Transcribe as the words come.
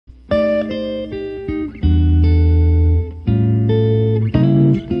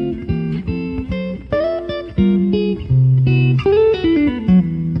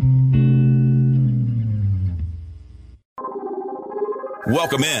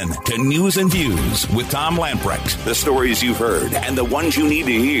Welcome in to News and Views with Tom Lamprecht. The stories you've heard and the ones you need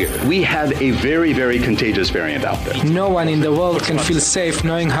to hear. We have a very, very contagious variant out there. No one in the world can feel safe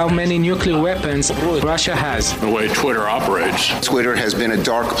knowing how many nuclear weapons Russia has. The way Twitter operates. Twitter has been a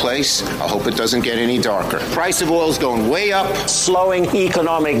dark place. I hope it doesn't get any darker. Price of oil is going way up. Slowing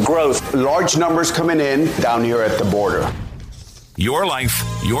economic growth. Large numbers coming in down here at the border. Your life,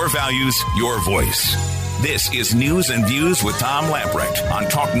 your values, your voice. This is News and Views with Tom Lamprecht on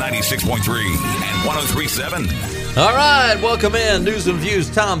Talk 96.3 and 103.7. All right, welcome in. News and Views,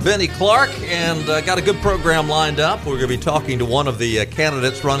 Tom Benny Clark, and got a good program lined up. We're going to be talking to one of the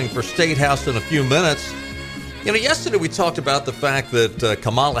candidates running for State House in a few minutes. You know, yesterday we talked about the fact that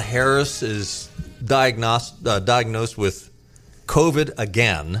Kamala Harris is diagnosed with COVID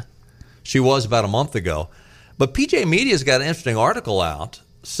again. She was about a month ago. But PJ Media's got an interesting article out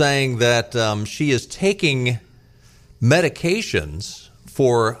saying that she is taking medications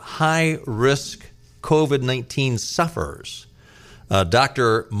for high-risk COVID-19 sufferers.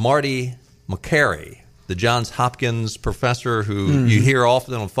 Dr. Marty Makary, the Johns Hopkins professor who you hear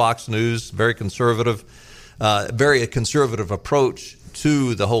often on Fox News, very conservative approach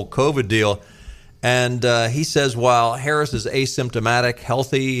to the whole COVID deal. And he says while Harris is asymptomatic,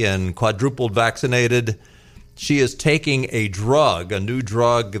 healthy, and quadrupled vaccinated, she is taking a new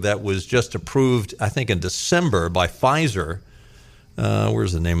drug that was just approved, I think, in December by Pfizer.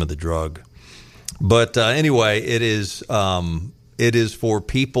 Where's the name of the drug? But anyway, it is for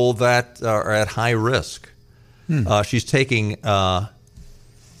people that are at high risk. She's taking Paxlovid.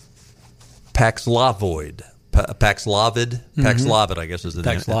 Paxlovid, I guess is the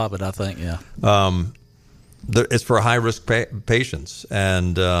name. Paxlovid, I think, yeah. It's for high-risk patients.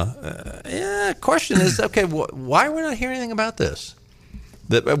 And question is, okay, why are we not hearing anything about this?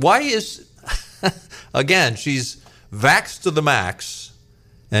 Why is, again, she's vaxxed to the max,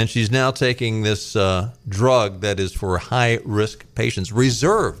 and she's now taking this drug that is for high-risk patients,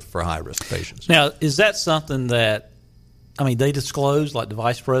 reserved for high-risk patients. Now, is that something that, they disclosed, like the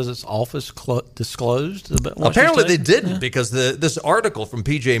vice president's office disclosed? Apparently they didn't, because this article from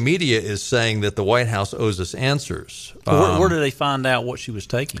PJ Media is saying that the White House owes us answers. Where did they find out what she was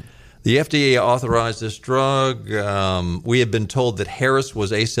taking? The FDA authorized this drug. We have been told that Harris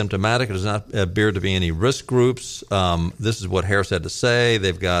was asymptomatic. It does not appear to be any risk groups. This is what Harris had to say.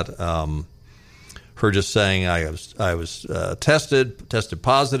 They've got her just saying, I was tested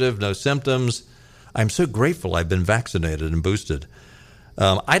positive, no symptoms. I'm so grateful I've been vaccinated and boosted.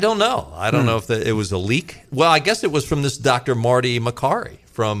 I don't know. I don't know if it was a leak. Well, I guess it was from this Dr. Marty Makary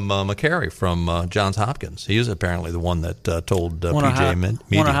from Johns Hopkins. He was apparently the one that told PJ Media.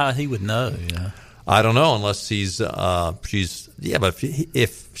 I wonder how he would know. Yeah. I don't know unless but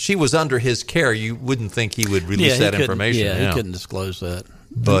if she was under his care, you wouldn't think he would release that information. Yeah, he couldn't disclose that.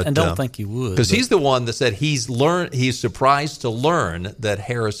 But and don't think he would. Because he's the one that said he's surprised to learn that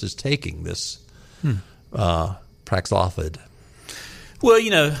Harris is taking this Paxlovid.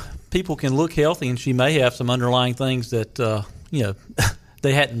 Well, people can look healthy, and she may have some underlying things that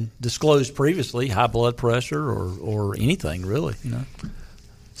they hadn't disclosed previously, high blood pressure or anything really.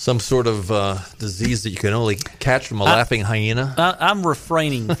 Some sort of disease that you can only catch from a laughing hyena. I'm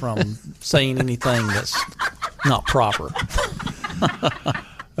refraining from saying anything that's not proper.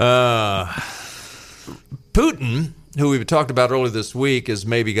 Putin, who we talked about earlier this week, has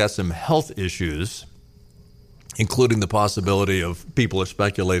maybe got some health issues, including the possibility of people are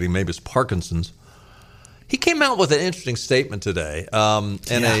speculating maybe it's Parkinson's. He came out with an interesting statement today.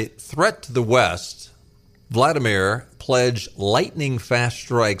 In a threat to the West, Vladimir pledged lightning-fast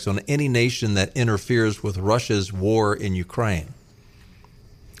strikes on any nation that interferes with Russia's war in Ukraine.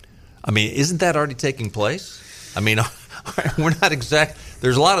 Isn't that already taking place? We're not exact.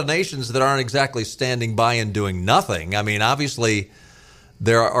 There's a lot of nations that aren't exactly standing by and doing nothing. Obviously,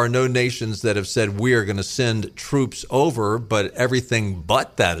 there are no nations that have said we are going to send troops over, but everything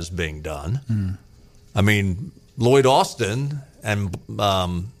but that is being done. Lloyd Austin and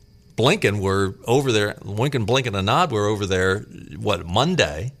Blinken were over there. Blinken, and Nod were over there,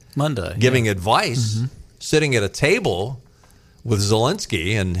 Monday, giving advice, sitting at a table with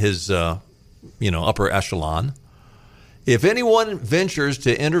Zelensky and his, upper echelon. If anyone ventures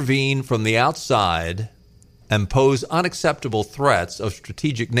to intervene from the outside and pose unacceptable threats of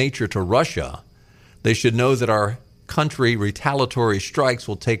strategic nature to Russia, they should know that our country retaliatory strikes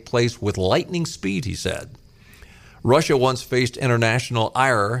will take place with lightning speed, he said. Russia once faced international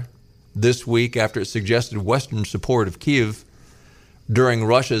ire this week after it suggested Western support of Kyiv during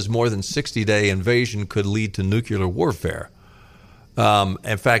Russia's more than 60-day invasion could lead to nuclear warfare.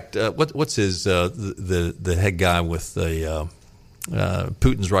 In fact, what's his the head guy with the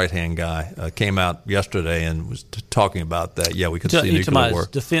Putin's right-hand guy, came out yesterday and was talking about that. Yeah, we could see nuclear war.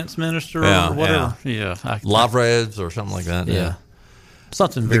 Defense minister or whatever. Yeah. Lavrov or something like that. Yeah.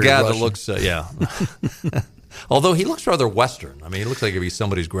 Something very the guy Russian. That looks, although he looks rather Western. I mean, he looks like he'd be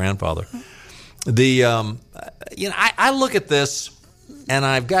somebody's grandfather. I look at this, and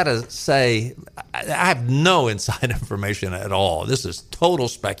I've got to say, I have no inside information at all. This is total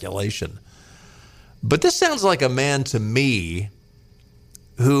speculation. But this sounds like a man to me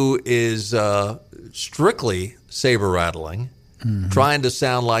who is strictly saber-rattling, trying to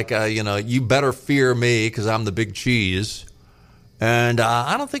sound like, you better fear me because I'm the big cheese. And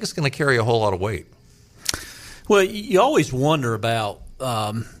I don't think it's going to carry a whole lot of weight. Well, you always wonder about,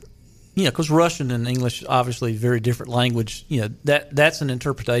 because Russian and English obviously very different language. That's an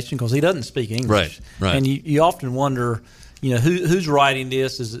interpretation because he doesn't speak English, right? And you often wonder, who's writing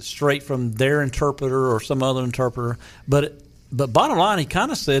this? Is it straight from their interpreter or some other interpreter? But bottom line, he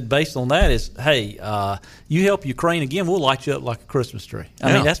kind of said based on that is, hey, you help Ukraine again, we'll light you up like a Christmas tree.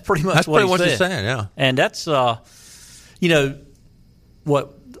 I mean, that's pretty much what he's saying. Yeah, and that's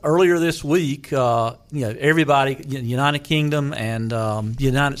what. Earlier this week, everybody, United Kingdom and the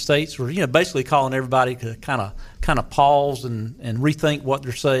United States were, basically calling everybody to kind of pause and rethink what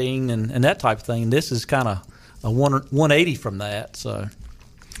they're saying and that type of thing. And this is kind of a 180 from that. So,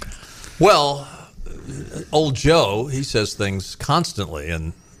 well, old Joe, he says things constantly,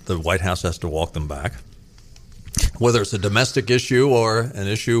 and the White House has to walk them back, whether it's a domestic issue or an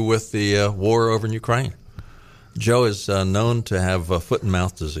issue with the war over in Ukraine. Joe is known to have foot and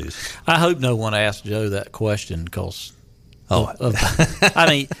mouth disease. I hope no one asked Joe that question because,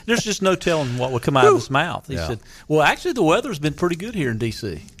 there's just no telling what would come out of his mouth. He said, well, actually, the weather's been pretty good here in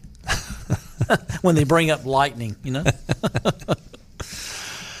D.C. when they bring up lightning,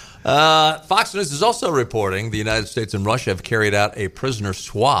 Fox News is also reporting the United States and Russia have carried out a prisoner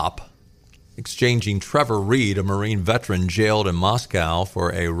swap, exchanging Trevor Reed, a Marine veteran jailed in Moscow,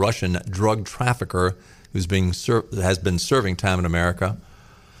 for a Russian drug trafficker who's has been serving time in America.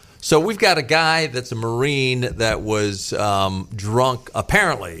 So we've got a guy that's a Marine that was drunk.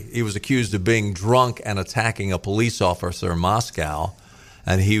 Apparently, he was accused of being drunk and attacking a police officer in Moscow,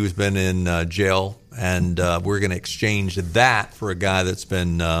 and he has been in jail. And we're going to exchange that for a guy that's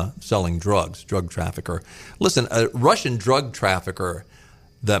been selling drugs, drug trafficker. Listen, a Russian drug trafficker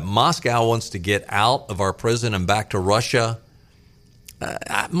that Moscow wants to get out of our prison and back to Russia.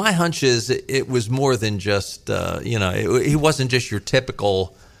 My hunch is it was more than just, he wasn't just your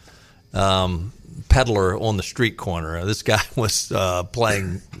typical peddler on the street corner. This guy was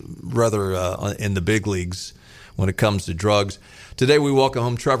playing rather in the big leagues when it comes to drugs. Today we welcome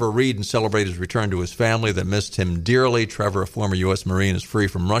home Trevor Reed and celebrate his return to his family that missed him dearly. Trevor, a former U.S. Marine, is free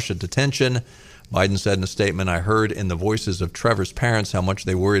from Russia detention. Biden said in a statement, I heard in the voices of Trevor's parents how much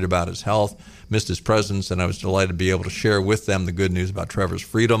they worried about his health, missed his presence, and I was delighted to be able to share with them the good news about Trevor's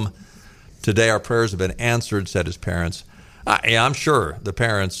freedom. Today our prayers have been answered, said his parents. I'm sure the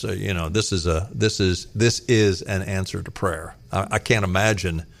parents, this is an answer to prayer. I can't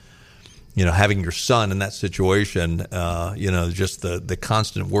imagine, having your son in that situation, just the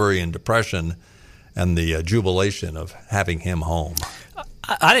constant worry and depression and the jubilation of having him home.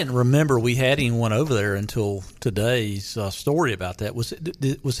 I didn't remember we had anyone over there until today's story about that. Was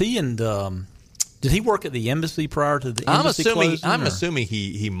he in? Did he work at the embassy prior to the embassy closing? I'm assuming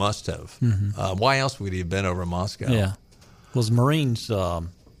he must have. Mm-hmm. Why else would he have been over in Moscow? Yeah, was Marines.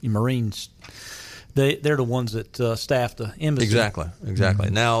 They're the ones that staff the embassy. Exactly.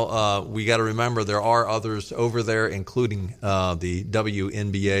 Mm-hmm. Now we got to remember there are others over there, including the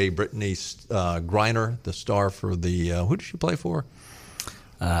WNBA Brittany Griner, the star for the. Who did she play for?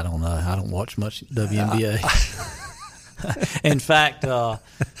 I don't know. I don't watch much WNBA. In fact,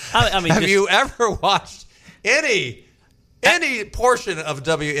 have you ever watched any portion of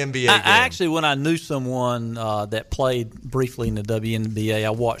WNBA game? Actually, when I knew someone that played briefly in the WNBA, I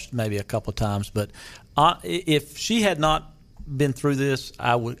watched maybe a couple of times. But if she had not been through this,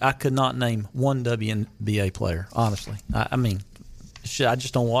 I could not name one WNBA player. Honestly, I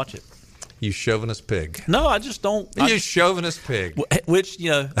just don't watch it. You chauvinist pig. No, I just don't. You chauvinist pig. Which,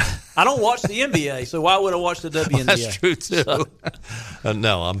 I don't watch the NBA, so why would I watch the WNBA? Well, that's true, too. So.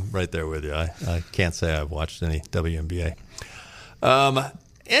 No, I'm right there with you. I can't say I've watched any WNBA.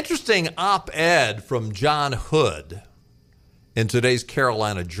 Interesting op-ed from John Hood in today's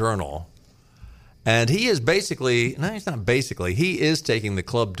Carolina Journal. And he is he's not basically, he is taking the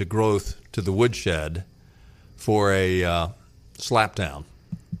club to growth to the woodshed for a slapdown.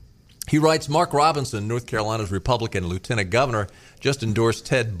 He writes, Mark Robinson, North Carolina's Republican lieutenant governor, just endorsed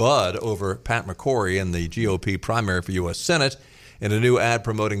Ted Budd over Pat McCrory in the GOP primary for U.S. Senate. In a new ad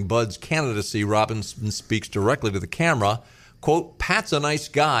promoting Bud's candidacy, Robinson speaks directly to the camera. Quote, Pat's a nice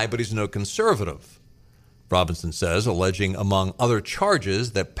guy, but he's no conservative, Robinson says, alleging, among other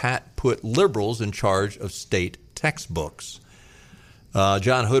charges, that Pat put liberals in charge of state textbooks.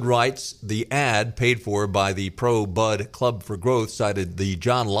 John Hood writes, the ad, paid for by the pro-Bud Club for Growth, cited the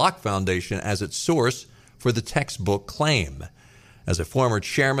John Locke Foundation as its source for the textbook claim. As a former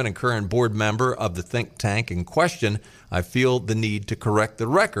chairman and current board member of the think tank in question, I feel the need to correct the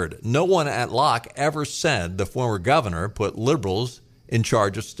record. No one at Locke ever said the former governor put liberals in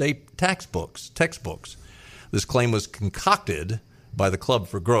charge of state textbooks. This claim was concocted by the Club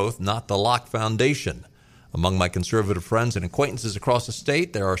for Growth, not the Locke Foundation. Among my conservative friends and acquaintances across the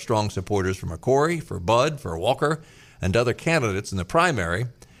state, there are strong supporters for McCrory, for Bud, for Walker, and other candidates in the primary.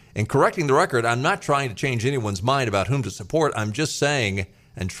 In correcting the record, I'm not trying to change anyone's mind about whom to support. I'm just saying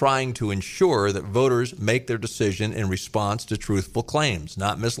and trying to ensure that voters make their decision in response to truthful claims,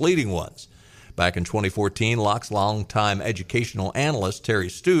 not misleading ones. Back in 2014, Locke's longtime educational analyst, Terry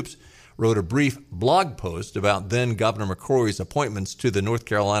Stoops, wrote a brief blog post about then-Governor McCrory's appointments to the North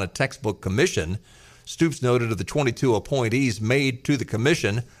Carolina Textbook Commission. Stoops noted of the 22 appointees made to the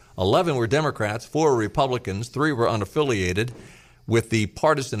commission, 11 were Democrats, 4 were Republicans, 3 were unaffiliated, with the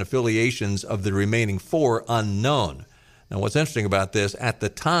partisan affiliations of the remaining 4 unknown. Now, what's interesting about this, at the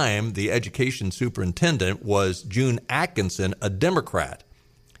time, the education superintendent was June Atkinson, a Democrat.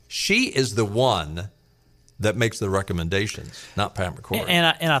 She is the one that makes the recommendations, not Pat McCrory.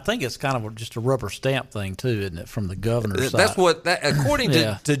 And I think it's kind of just a rubber stamp thing, too, isn't it, from the governor's side? That's what, according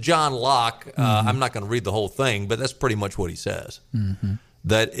to John Locke, I'm not going to read the whole thing, but that's pretty much what he says. Mm-hmm.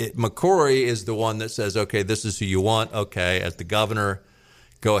 That McCrory is the one that says, okay, this is who you want. Okay, as the governor,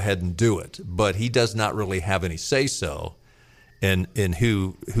 go ahead and do it. But he does not really have any say-so in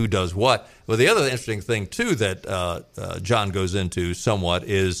who does what. Well, the other interesting thing, too, that John goes into somewhat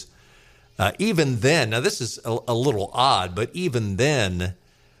is even then, now this is a little odd, but even then,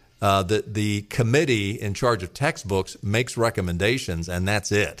 the committee in charge of textbooks makes recommendations, and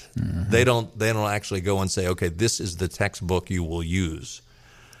that's it. Mm-hmm. They don't actually go and say, okay, this is the textbook you will use.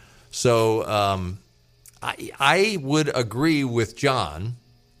 So I would agree with John,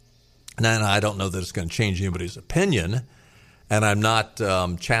 and I don't know that it's going to change anybody's opinion, and I'm not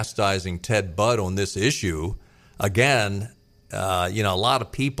chastising Ted Budd on this issue. Again, a lot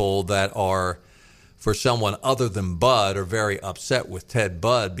of people that are for someone other than Bud are very upset with Ted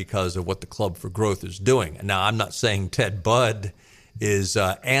Budd because of what the Club for Growth is doing. Now, I'm not saying Ted Budd is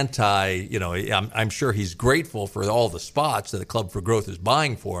anti, I'm sure he's grateful for all the spots that the Club for Growth is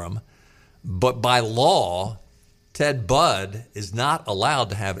buying for him. But by law, Ted Budd is not allowed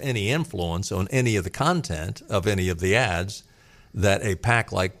to have any influence on any of the content of any of the ads that a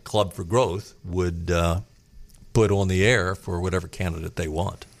PAC like Club for Growth would put on the air for whatever candidate they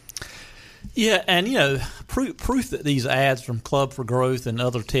want. Yeah, and proof that these ads from Club for Growth and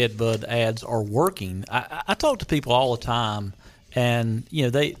other Ted Budd ads are working. I talk to people all the time, and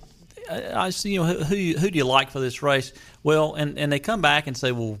I see who do you like for this race? Well, and they come back and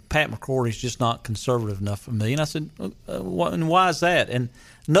say, well, Pat McCrory's just not conservative enough for me. And I said, and why is that? And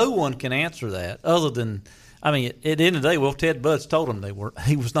no one can answer that other than, at the end of the day, well, Ted Budd's told him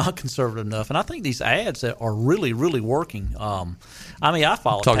he was not conservative enough. And I think these ads are really, really working. I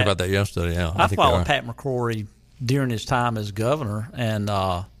followed talked about that yesterday. Yeah, I followed Pat McCrory during his time as governor, and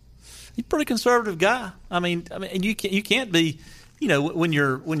he's a pretty conservative guy. And you can't be, when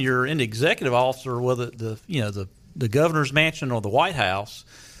you're in the executive office, or whether the governor's mansion or the White House.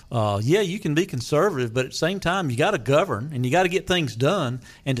 You can be conservative, but at the same time, you got to govern and you got to get things done.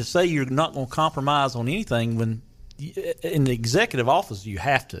 And to say you're not going to compromise on anything when in the executive office, you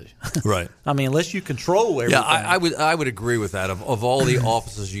have to. Right. Unless you control everything. Yeah, I would agree with that. Of all the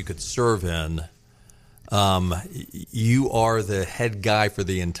offices you could serve in, you are the head guy for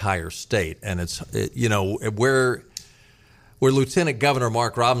the entire state, and it's where Lieutenant Governor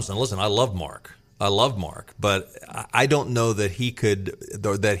Mark Robinson. Listen, I love Mark, but I don't know that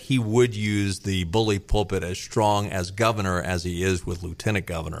he would use the bully pulpit as strong as governor as he is with lieutenant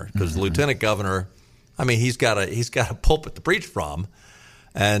governor. Because the lieutenant governor, he's got a pulpit to preach from,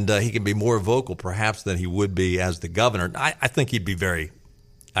 and he can be more vocal perhaps than he would be as the governor. I think he'd be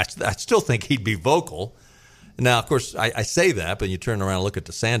I still think he'd be vocal. Now, of course, I say that, but you turn around and look at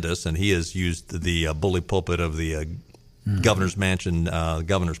DeSantis, and he has used the bully pulpit of the governor's mansion,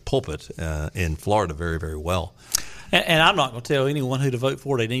 governor's pulpit in Florida very, very well. And I'm not going to tell anyone who to vote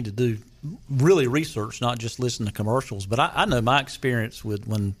for. They need to do really research, not just listen to commercials. But I know my experience with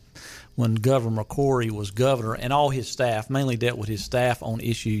when Governor McCrory was governor, and all his staff mainly dealt with his staff on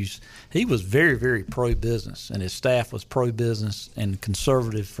issues. He was very, very pro-business, and his staff was pro-business and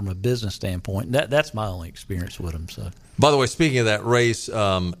conservative from a business standpoint. That's my only experience with him. So, by the way, speaking of that race,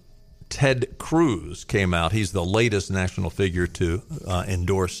 Ted Cruz came out. He's the latest national figure to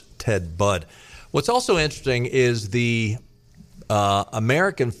endorse Ted Budd. What's also interesting is the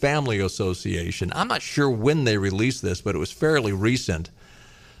American Family Association. I'm not sure when they released this, but it was fairly recent.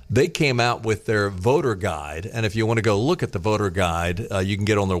 They came out with their voter guide, and if you want to go look at the voter guide, you can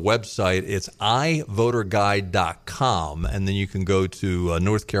get on their website. It's ivoterguide.com, and then you can go to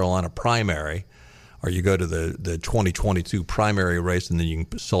North Carolina primary, or you go to the 2022 primary race, and then you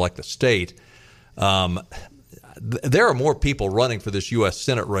can select a state. There are more people running for this U.S.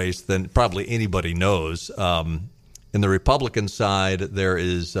 Senate race than probably anybody knows. In the Republican side, there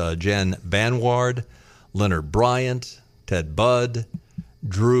is Jen Banward, Leonard Bryant, Ted Budd,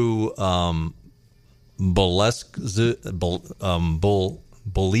 Drew Boliska,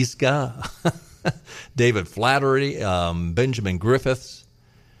 David Flattery, Benjamin Griffiths,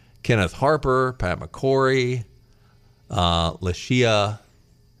 Kenneth Harper, Pat McCrory, Lashia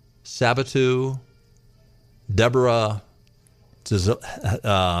Sabatu, Deborah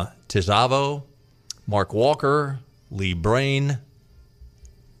Tizavo, Mark Walker, Lee Brain,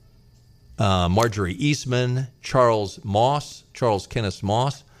 Marjorie Eastman, Charles Kenneth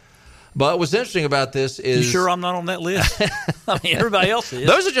Moss. But what's interesting about this is... You sure I'm not on that list? I mean, everybody else is.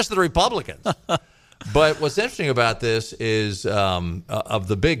 Those are just the Republicans. But what's interesting about this is of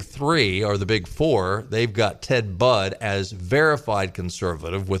the big three, or the big four, they've got Ted Budd as verified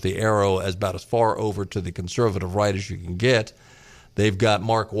conservative, with the arrow as about as far over to the conservative right as you can get. They've got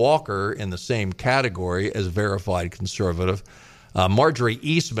Mark Walker in the same category as verified conservative. Marjorie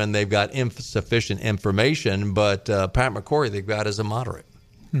Eastman, they've got insufficient information, but Pat McCrory they've got as a moderate.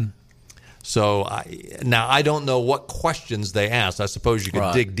 So now I don't know what questions they asked. I suppose you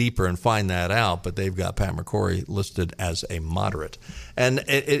could dig deeper and find that out, but they've got Pat McCrory listed as a moderate. And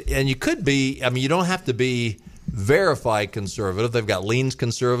you could be, I mean, you don't have to be verified conservative. They've got leans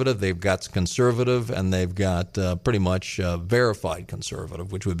conservative, they've got conservative, and they've got pretty much verified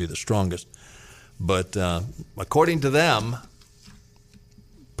conservative, which would be the strongest. But according to them,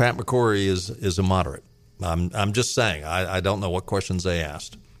 Pat McCrory is a moderate. I'm just saying. I don't know what questions they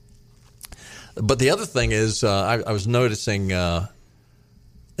asked. But the other thing is, I was noticing, and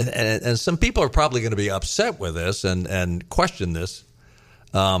some people are probably going to be upset with this and question this.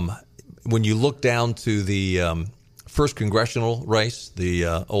 When you look down to the first congressional race,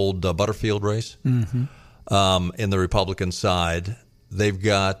 the old Butterfield race, in the Republican side, they've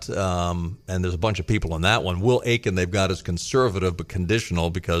got, and there's a bunch of people in that one. Will Aiken, they've got as conservative but conditional,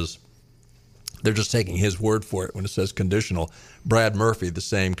 because they're just taking his word for it when it says conditional. Brad Murphy, the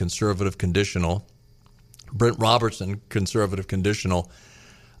same, conservative conditional. Brent Robertson, conservative conditional.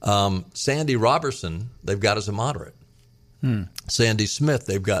 Sandy Robertson, they've got as a moderate. Sandy Smith,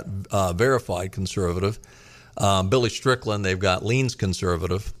 they've got verified conservative. Billy Strickland, they've got leans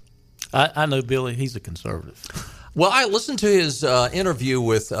conservative. I know Billy, he's a conservative. Well, I listened to his interview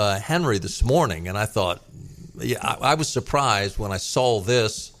with Henry this morning, and I thought, I was surprised when I saw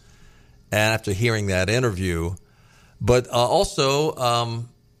this after hearing that interview. But also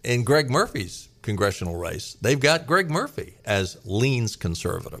in Greg Murphy's congressional race, they've got Greg Murphy as leans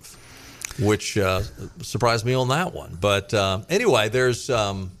conservative, which surprised me on that one. But anyway, there's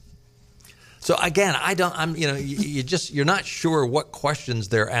so again, you're not sure what questions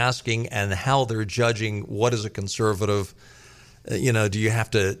they're asking and how they're judging what is a conservative. Do you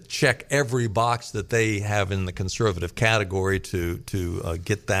have to check every box that they have in the conservative category to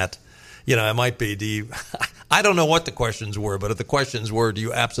get that? It might be, I don't know what the questions were, but if the questions were, do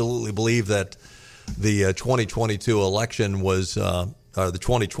you absolutely believe that the 2022 election was, or the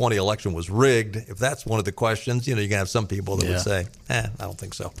 2020 election was rigged? If that's one of the questions, you can have some people that would say, I don't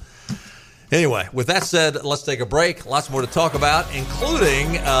think so. Anyway, with that said, let's take a break. Lots more to talk about,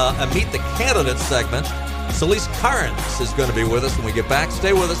 including a Meet the Candidates segment. Celeste Carnes is going to be with us when we get back.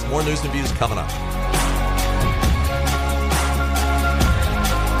 Stay with us. More news and views coming up.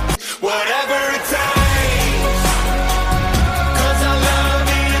 Whatever it takes, 'cause I love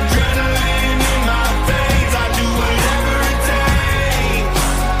the adrenaline in my veins. I do whatever it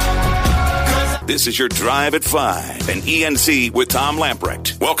takes. This is your Drive at 5 and ENC with Tom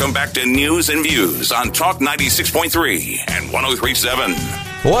Lamprecht. Welcome back to News and Views on Talk 96.3 and 103.7.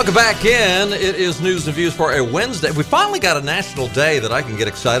 Welcome back in. It is News and Views for a Wednesday. We finally got a national day that I can get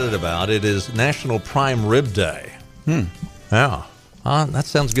excited about. It is National Prime Rib Day. Yeah, that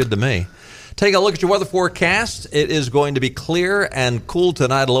sounds good to me. Take a look at your weather forecast. It is going to be clear and cool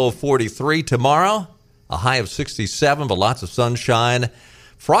tonight, a low of 43. Tomorrow, a high of 67, but lots of sunshine.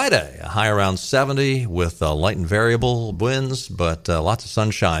 Friday, a high around 70 with light and variable winds, but lots of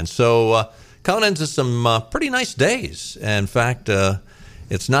sunshine. So coming into some pretty nice days. In fact,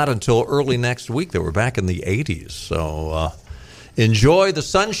 it's not until early next week that we're back in the 80s. So enjoy the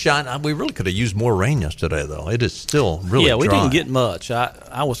sunshine. We really could have used more rain yesterday, though. It is still really Yeah, we dry. didn't get much.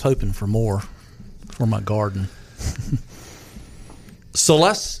 I was hoping for more for my garden.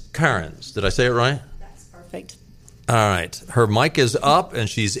 Celeste Cairns, did I say it right? That's perfect. All right. Her mic is up, and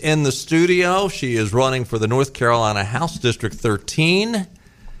she's in the studio. She is running for the North Carolina House District 13,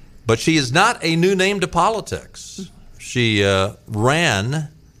 but she is not a new name to politics. She ran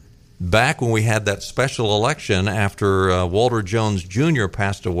back when we had that special election after Walter Jones Jr.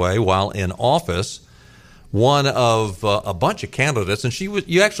 passed away while in office, one of a bunch of candidates. And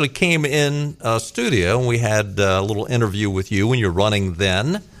you actually came in studio, and we had a little interview with you when you were running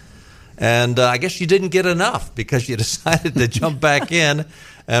then. And I guess you didn't get enough because you decided to jump back in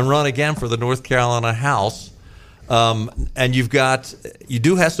and run again for the North Carolina House. And you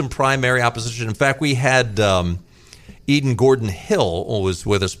do have some primary opposition. In fact, we had Eden Gordon Hill was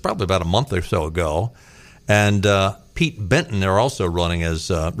with us probably about a month or so ago. And Pete Benton are also running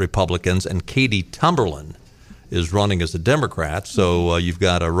as Republicans. And Katie Tumberland is running as a Democrat. So you've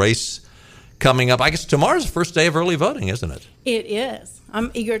got a race coming up. I guess tomorrow's the first day of early voting, isn't it? It is. I'm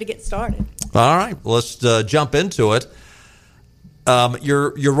eager to get started. All right, let's jump into it.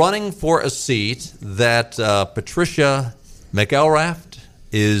 You're running for a seat that Patricia McElrath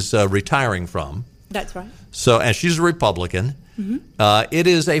is retiring from. That's right. So, and she's a Republican. Mm-hmm. It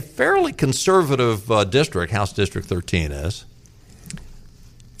is a fairly conservative district. House District 13 is.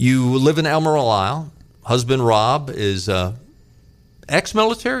 You live in Albemarle Isle. Husband Rob is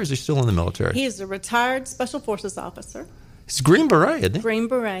ex-military. Or is he still in the military? He is a retired Special Forces officer. He's a Green Beret, isn't he? Green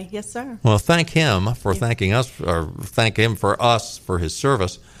Beret, yes, sir. Well, thank him for thanking us, or thank him for us for his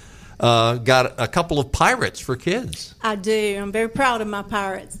service. Got a couple of pirates for kids. I do. I'm very proud of my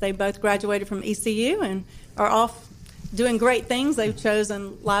pirates. They both graduated from ECU and are off doing great things. They've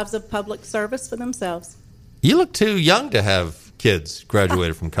chosen lives of public service for themselves. You look too young to have kids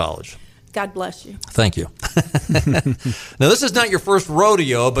graduated from college. God bless you. Thank you. Now, this is not your first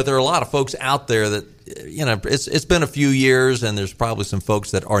rodeo, but there are a lot of folks out there that, it's been a few years, and there's probably some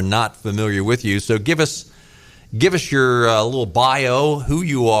folks that are not familiar with you. So give us your little bio, who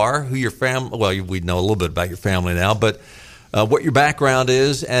you are, who your family. Well, we know a little bit about your family now, but what your background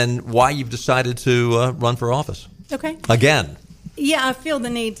is and why you've decided to run for office. Okay. Again. Yeah, I feel the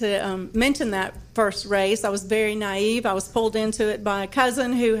need to mention that first race. I was very naive. I was pulled into it by a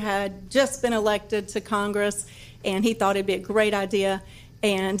cousin who had just been elected to Congress, and he thought it'd be a great idea.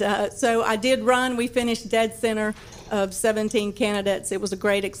 And so I did run. We finished dead center of 17 candidates. It was a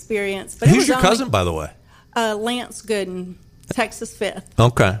great experience. But who's your cousin, by the way? Lance Gooden, Texas 5th.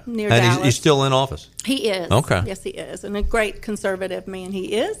 Okay. Near and Dallas. He's still in office? He is. Okay. Yes, he is. And a great conservative man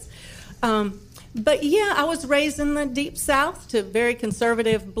he is. But, yeah, I was raised in the Deep South to very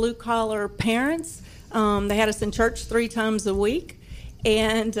conservative blue-collar parents. They had us in church 3 times a week.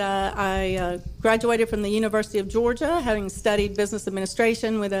 And I graduated from the University of Georgia, having studied business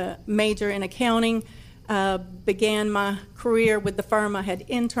administration with a major in accounting. Began my career with the firm I had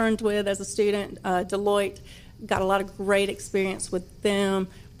interned with as a student, Deloitte. Got a lot of great experience with them.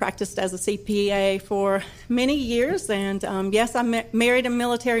 Practiced as a CPA for many years, and yes, I married a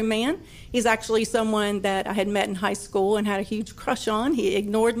military man. He's actually someone that I had met in high school and had a huge crush on. He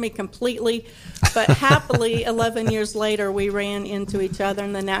ignored me completely, but happily, 11 years later, we ran into each other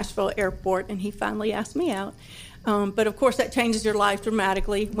in the Nashville airport, and he finally asked me out. But of course, that changes your life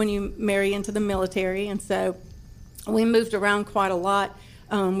dramatically when you marry into the military, and so we moved around quite a lot.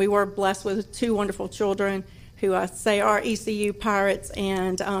 We were blessed with 2 wonderful children who I say are ECU pirates,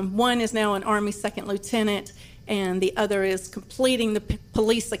 and one is now an Army second lieutenant, and the other is completing the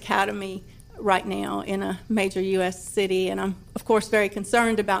police academy right now in a major U.S. city. And I'm, of course, very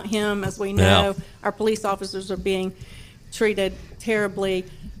concerned about him. As we know, our police officers are being treated terribly.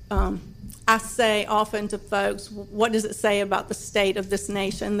 I say often to folks, what does it say about the state of this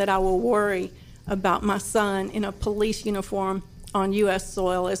nation that I will worry about my son in a police uniform on U.S.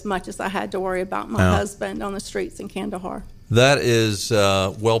 soil as much as I had to worry about my husband on the streets in Kandahar. That is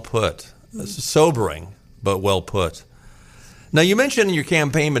well put. It's sobering, but well put. Now, you mentioned in your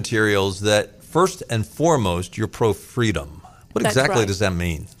campaign materials that first and foremost, you're pro-freedom. What exactly does that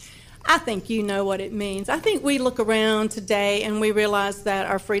mean? I think you know what it means. I think we look around today and we realize that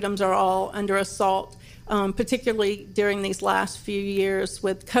our freedoms are all under assault. particularly during these last few years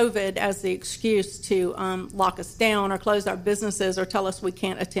with COVID as the excuse to lock us down or close our businesses or tell us we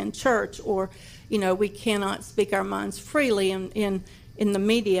can't attend church or, we cannot speak our minds freely in the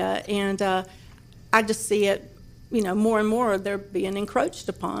media. And I just see it, more and more they're being encroached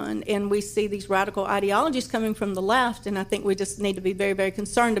upon. And we see these radical ideologies coming from the left, and I think we just need to be very, very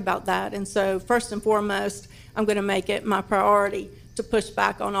concerned about that. And so first and foremost, I'm going to make it my priority to push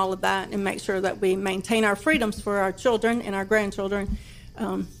back on all of that and make sure that we maintain our freedoms for our children and our grandchildren,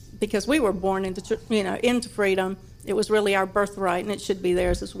 because we were born into freedom. It was really our birthright, and it should be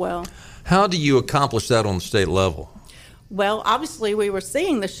theirs as well. How do you accomplish that on the state level? Well, obviously, we were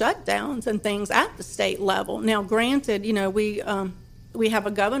seeing the shutdowns and things at the state level. Now, granted, we have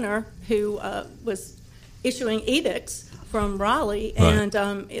a governor who was issuing edicts from Raleigh, Right.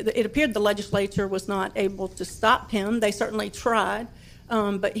 and it appeared the legislature was not able to stop him. They certainly tried,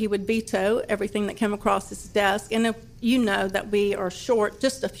 but he would veto everything that came across his desk. And if you know that we are short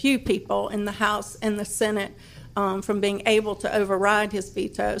just a few people in the House and the Senate from being able to override his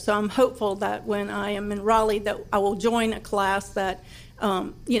veto. So I'm hopeful that when I am in Raleigh that I will join a class that,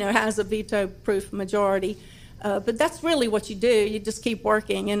 has a veto-proof majority. But that's really what you do. You just keep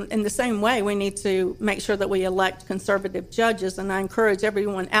working. And in the same way, we need to make sure that we elect conservative judges. And I encourage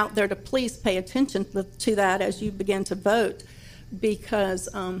everyone out there to please pay attention to that as you begin to vote, because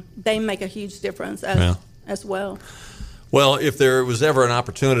they make a huge difference as well. Well, if there was ever an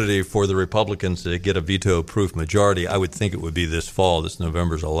opportunity for the Republicans to get a veto-proof majority, I would think it would be this fall, this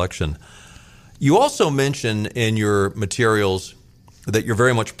November's election. You also mention in your materials that you're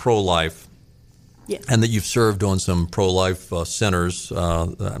very much pro-life. Yes. And that you've served on some pro-life centers.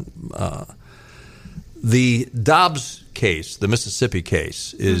 The Dobbs case, the Mississippi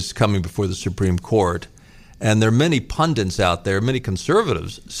case, is coming before the Supreme Court. And there are many pundits out there, many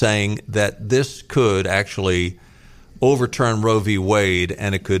conservatives, saying that this could actually overturn Roe v. Wade,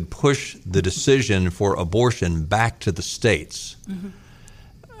 and it could push the decision for abortion back to the states.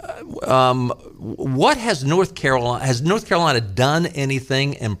 What has North Carolina done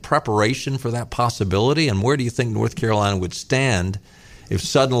anything in preparation for that possibility? And where do you think North Carolina would stand if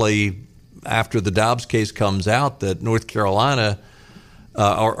suddenly, after the Dobbs case comes out, that North Carolina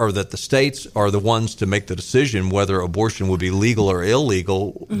or that the states are the ones to make the decision whether abortion would be legal or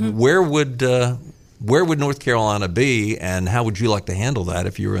illegal? Where would North Carolina be, and how would you like to handle that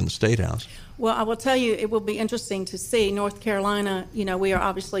if you were in the State House? Well, I will tell you, it will be interesting to see. North Carolina, we are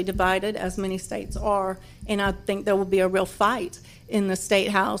obviously divided, as many states are, and I think there will be a real fight in the State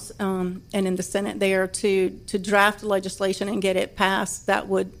House and in the Senate there to draft legislation and get it passed that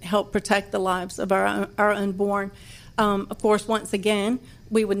would help protect the lives of our unborn. Of course, once again,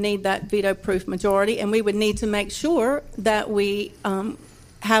 we would need that veto-proof majority, and we would need to make sure that we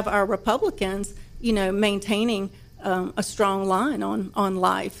have our Republicans, maintaining a strong line on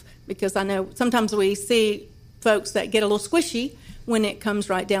life. Because I know sometimes we see folks that get a little squishy when it comes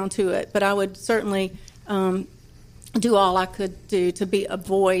right down to it. But I would certainly do all I could do to be a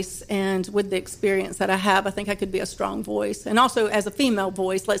voice. And with the experience that I have, I think I could be a strong voice. And also as a female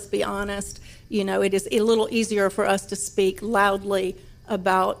voice, let's be honest, it is a little easier for us to speak loudly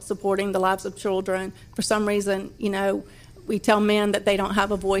about supporting the lives of children. For some reason, we tell men that they don't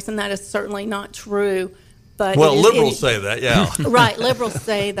have a voice, and that is certainly not true. But liberals say that, yeah. Right, liberals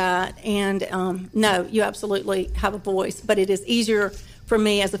say that, and no, you absolutely have a voice, but it is easier for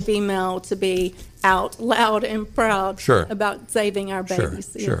me as a female to be out loud and proud about saving our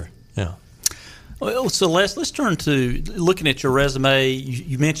babies. Sure, yeah. Well, Celeste, let's turn to looking at your resume.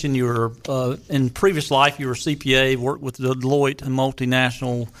 You mentioned you were, in previous life, you were a CPA, worked with Deloitte, a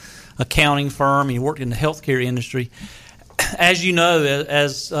multinational accounting firm, and you worked in the healthcare industry. As you know,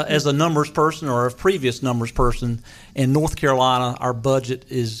 as a numbers person or a previous numbers person, in North Carolina, our budget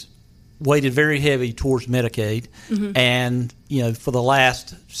is weighted very heavy towards Medicaid. And, for the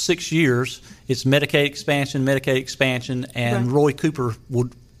last 6 years, it's Medicaid expansion, and Right. Roy Cooper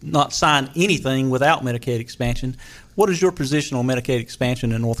would not sign anything without Medicaid expansion. What is your position on Medicaid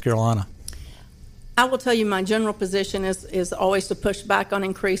expansion in North Carolina? I will tell you my general position is always to push back on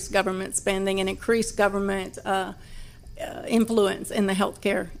increased government spending and increased government influence in the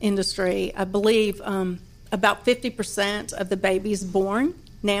healthcare industry. I believe about 50% of the babies born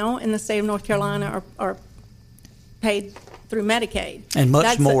now in the state of North Carolina are paid through Medicaid. And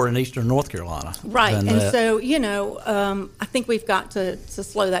much more in eastern North Carolina. Right. And that. so, I think we've got to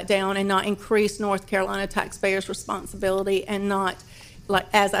slow that down and not increase North Carolina taxpayers' responsibility and not, like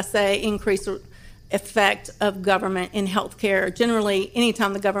as I say, increase the effect of government in healthcare. Generally,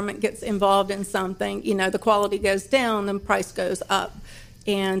 anytime the government gets involved in something, the quality goes down, the price goes up.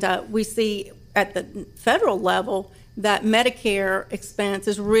 And we see at the federal level, that Medicare expense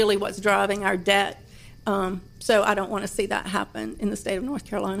is really what's driving our debt. So I don't want to see that happen in the state of North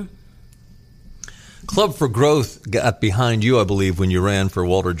Carolina. Club for Growth got behind you, I believe, when you ran for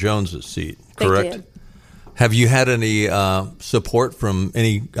Walter Jones's seat, correct? They did. Have you had any support from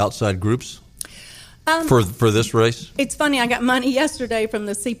any outside groups for this race? It's funny, I got money yesterday from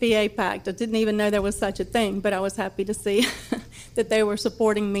the CPA Pact. I didn't even know there was such a thing, but I was happy to see that they were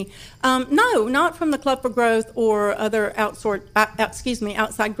supporting me. No, not from the Club for Growth or other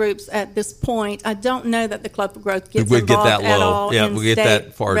outside groups at this point. I don't know that the Club for Growth gets involved at all. Yeah, in we get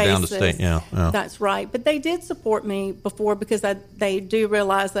that far races. down to state. Yeah. That's right. But they did support me before because they do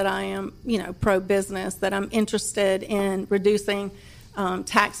realize that I am, pro-business, that I'm interested in reducing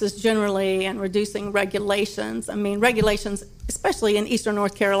taxes generally and reducing regulations. I mean, regulations, especially in eastern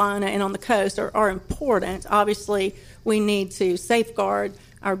North Carolina and on the coast, are important. Obviously, we need to safeguard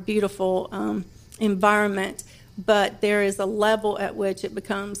our beautiful environment, but there is a level at which it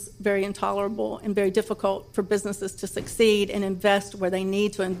becomes very intolerable and very difficult for businesses to succeed and invest where they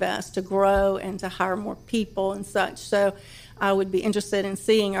need to invest to grow and to hire more people and such. So I would be interested in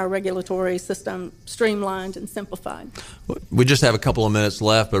seeing our regulatory system streamlined and simplified. We just have a couple of minutes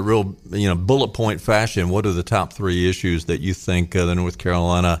left, but real, bullet point fashion, what are the top 3 issues that you think the North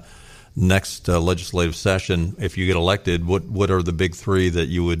Carolina next legislative session, if you get elected, what are the big 3 that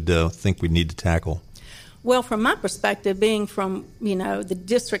you would think we need to tackle? Well, from my perspective, being from, the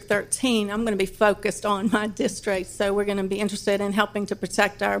District 13, I'm going to be focused on my district. So we're going to be interested in helping to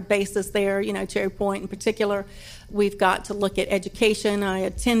protect our bases there, Cherry Point in particular. We've got to look at education. I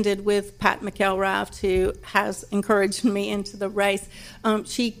attended with Pat McElraft, who has encouraged me into the race.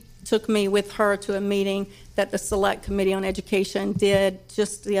 She took me with her to a meeting that the Select Committee on Education did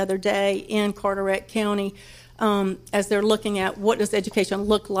just the other day in Carteret County. As they're looking at what does education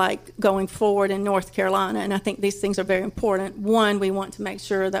look like going forward in North Carolina. And I think these things are very important. One, we want to make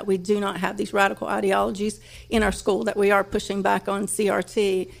sure that we do not have these radical ideologies in our school, that we are pushing back on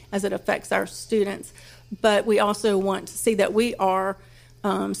CRT as it affects our students. But we also want to see that we are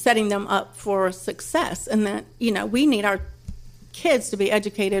setting them up for success and that, we need our kids to be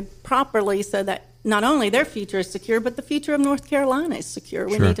educated properly so that not only their future is secure, but the future of North Carolina is secure.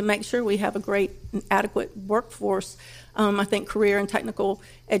 We need to make sure we have a great and adequate workforce. I think career and technical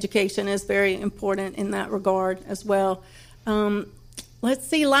education is very important in that regard as well. Let's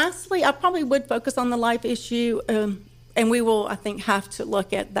see. Lastly, I probably would focus on the life issue, and we will, I think, have to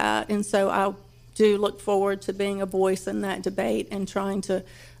look at that. And so I do look forward to being a voice in that debate and trying to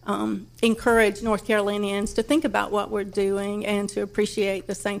encourage North Carolinians to think about what we're doing and to appreciate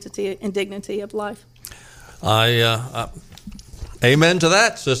the sanctity and dignity of life. Amen to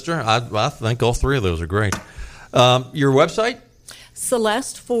that, sister. I think all 3 of those are great. Your website?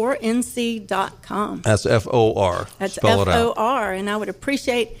 Celeste4nc.com. That's F-O-R. That's Spell it out. F-O-R, and I would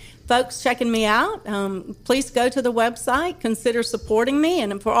appreciate folks checking me out. Please go to the website, consider supporting me,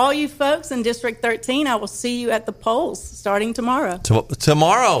 and for all you folks in District 13, I will see you at the polls starting tomorrow.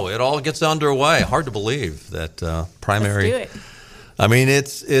 Tomorrow, it all gets underway. Hard to believe that primary. Let's do it. I mean,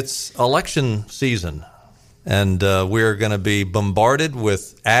 it's election season, and we're going to be bombarded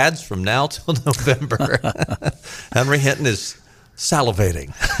with ads from now till November. Henry Hinton is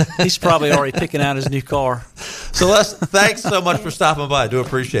salivating. He's probably already picking out his new car. Celeste, thanks so much for stopping by. I do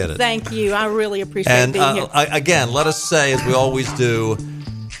appreciate it. Thank you. I really appreciate being here. Again, let us say, as we always do,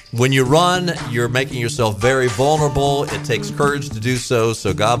 when you run, you're making yourself very vulnerable. It takes courage to do so.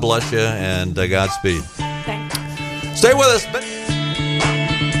 So God bless you and Godspeed. Thank you. Stay with us.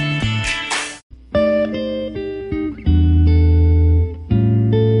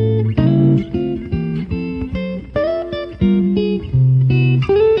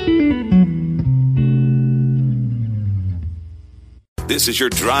 This is your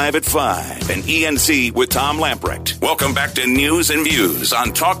Drive at 5 and ENC with Tom Lamprecht. Welcome back to News and Views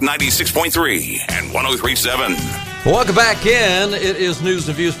on Talk 96.3 and 103.7. Welcome back in. It is News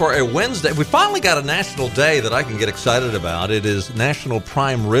and Views for a Wednesday. We finally got a national day that I can get excited about. It is National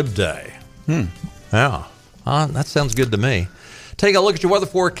Prime Rib Day. Yeah, that sounds good to me. Take a look at your weather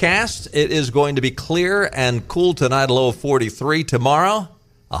forecast. It is going to be clear and cool tonight, a low of 43. Tomorrow,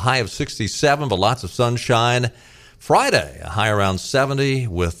 a high of 67, but lots of sunshine. Friday, a high around 70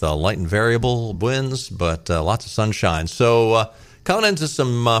 with light and variable winds, but lots of sunshine. So coming into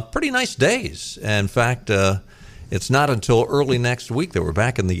some pretty nice days. In fact, it's not until early next week that we're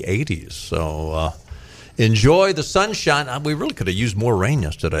back in the 80s. So enjoy the sunshine. We really could have used more rain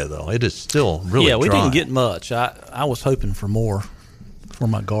yesterday, though. It is still really dry. Yeah, we didn't get much. I was hoping for more for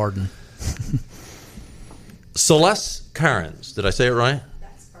my garden. Celeste Cairns, did I say it right?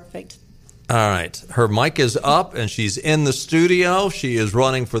 That's perfect. All right. Her mic is up, and she's in the studio. She is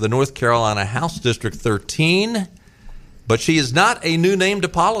running for the North Carolina House District 13, but she is not a new name to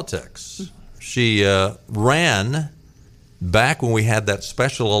politics. She ran back when we had that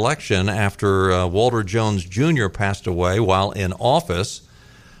special election after Walter Jones Jr. passed away while in office,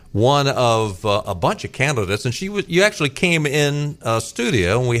 one of a bunch of candidates. And you actually came in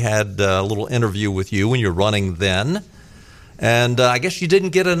studio, and we had a little interview with you when you were running then. And I guess you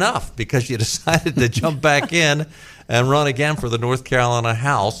didn't get enough because you decided to jump back in and run again for the North Carolina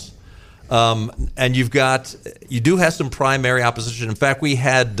House. And you do have some primary opposition. In fact, we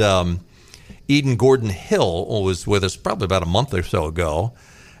had Eden Gordon Hill was with us probably about a month or so ago.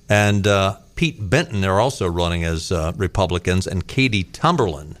 And Pete Benton are also running as Republicans. And Katie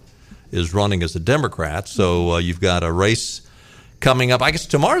Tumberland is running as a Democrat. So you've got a race coming up. I guess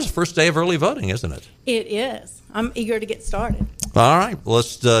tomorrow's the first day of early voting, isn't it? It is. I'm eager to get started. All right,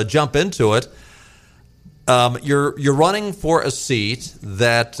 let's jump into it. You're running for a seat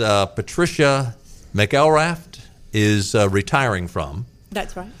that Patricia McElrath is retiring from.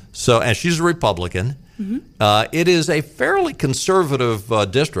 That's right. So, and she's a Republican. Mm-hmm. It is a fairly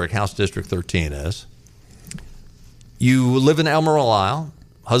conservative district. House District 13 is. You live in Albemarle Isle.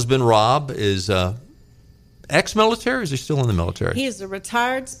 Husband Rob is ex-military. Or is he still in the military? He is a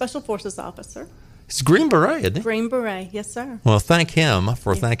retired Special Forces officer. He's Green Beret, isn't he? Green Beret, yes, sir. Well, thank him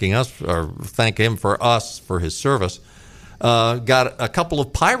for thanking us, or thank him for us for his service. Got a couple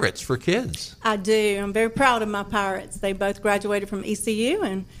of pirates for kids. I do. I'm very proud of my pirates. They both graduated from ECU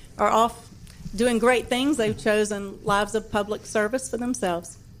and are off doing great things. They've chosen lives of public service for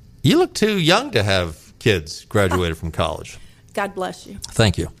themselves. You look too young to have kids graduated from college. God bless you.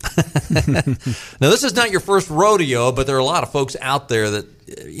 Thank you. Now, this is not your first rodeo, but there are a lot of folks out there that,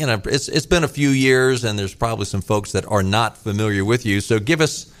 it's been a few years, and there's probably some folks that are not familiar with you. So give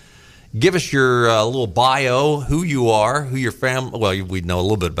us your little bio, who you are, who your family. Well, we know a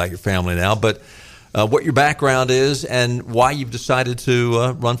little bit about your family now, but what your background is and why you've decided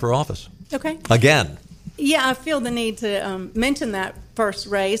to run for office. Okay. Again. Yeah, I feel the need to mention that first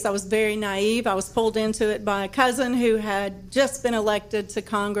race. I was very naive. I was pulled into it by a cousin who had just been elected to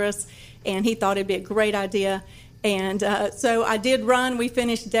Congress, and he thought it'd be a great idea. And so I did run. We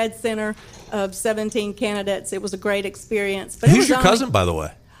finished dead center of 17 candidates. It was a great experience. But who's your cousin, by the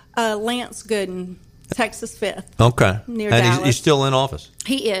way? Lance Gooden, Texas 5th. Okay. Near and Dallas. He's still in office?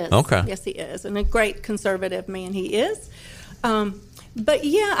 He is. Okay. Yes, he is. And a great conservative man he is. But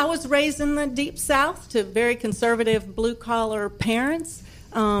yeah, I was raised in the Deep South to very conservative blue-collar parents.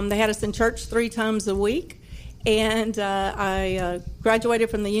 They had us in church 3 times a week. And I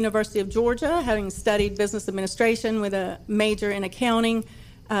graduated from the University of Georgia, having studied business administration with a major in accounting.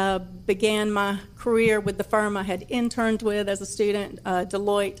 Began my career with the firm I had interned with as a student,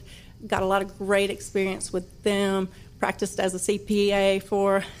 Deloitte. Got a lot of great experience with them. Practiced as a CPA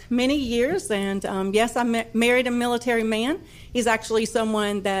for many years, and yes, I married a military man. He's actually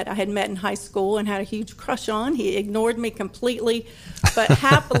someone that I had met in high school and had a huge crush on. He ignored me completely, but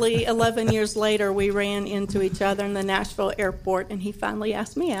happily, 11 years later, we ran into each other in the Nashville airport, and he finally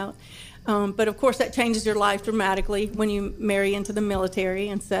asked me out. But of course, that changes your life dramatically when you marry into the military,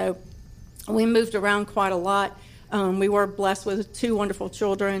 and so we moved around quite a lot. We were blessed with 2 wonderful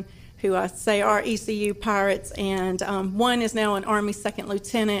children who I say are ECU pirates, and one is now an Army second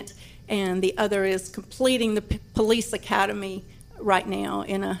lieutenant, and the other is completing the police academy right now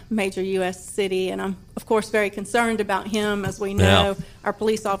in a major U.S. city. And I'm, of course, very concerned about him. As we know, our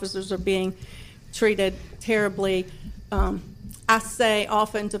police officers are being treated terribly. I say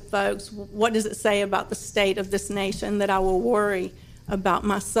often to folks, what does it say about the state of this nation that I will worry about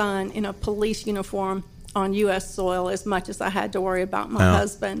my son in a police uniform on U.S. soil as much as I had to worry about my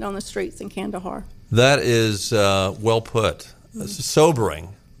husband on the streets in Kandahar. That is well put. It's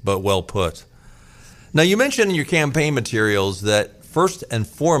sobering, but well put. Now, you mentioned in your campaign materials that first and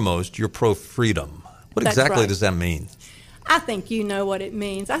foremost, you're pro-freedom. What exactly does that mean? I think you know what it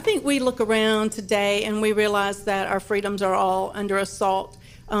means. I think we look around today and we realize that our freedoms are all under assault.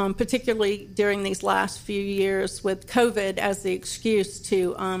 Particularly during these last few years with COVID as the excuse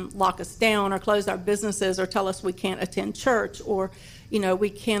to lock us down or close our businesses or tell us we can't attend church or, we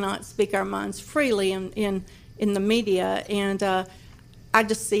cannot speak our minds freely in the media. And I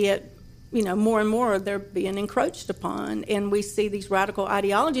just see it, more and more they're being encroached upon. And we see these radical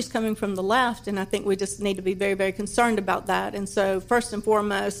ideologies coming from the left, and I think we just need to be very, very concerned about that. And so first and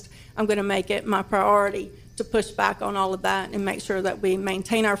foremost, I'm going to make it my priority to push back on all of that and make sure that we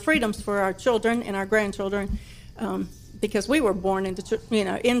maintain our freedoms for our children and our grandchildren, because we were born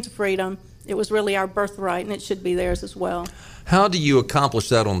into freedom. It was really our birthright, and it should be theirs as well. How do you accomplish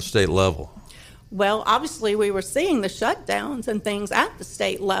that on the state level? Well, obviously, we were seeing the shutdowns and things at the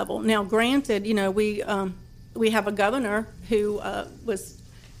state level. Now, granted, we have a governor who was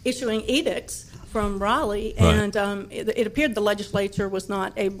issuing edicts from Raleigh, Right. and it appeared the legislature was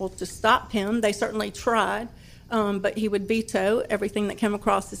not able to stop him. They certainly tried, but he would veto everything that came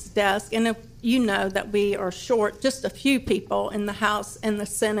across his desk. And if you know that we are short just a few people in the House and the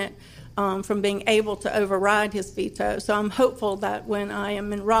Senate from being able to override his veto. So I'm hopeful that when I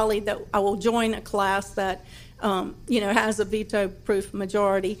am in Raleigh that I will join a class that, has a veto-proof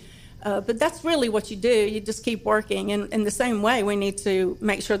majority. But that's really what you do. You just keep working. And in the same way, we need to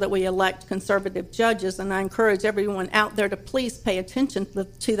make sure that we elect conservative judges. And I encourage everyone out there to please pay attention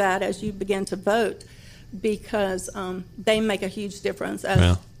to that as you begin to vote, because they make a huge difference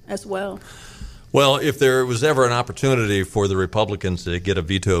as well. Well, if there was ever an opportunity for the Republicans to get a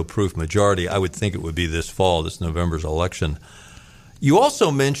veto-proof majority, I would think it would be this fall, this November's election. You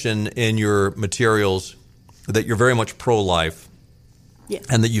also mention in your materials that you're very much pro-life. Yes.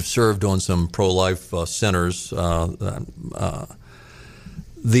 And that you've served on some pro-life centers. The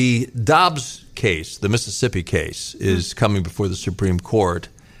Dobbs case, the Mississippi case, is coming before the Supreme Court.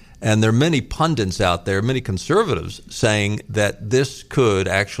 And there are many pundits out there, many conservatives, saying that this could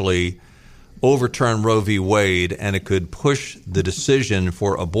actually overturn Roe v. Wade, and it could push the decision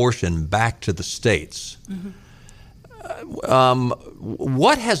for abortion back to the states.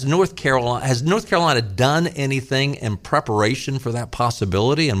 What has North Carolina done anything in preparation for that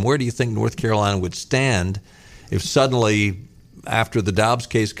possibility? And where do you think North Carolina would stand if suddenly, after the Dobbs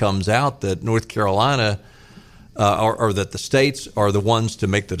case comes out, that North Carolina or that the states are the ones to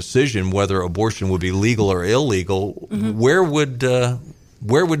make the decision whether abortion would be legal or illegal? Where would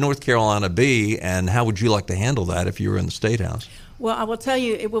North Carolina be, and how would you like to handle that if you were in the State House? Well, I will tell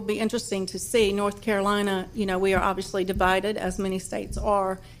you, it will be interesting to see. North Carolina, we are obviously divided, as many states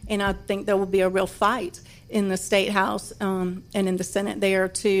are, and I think there will be a real fight in the State House and in the Senate there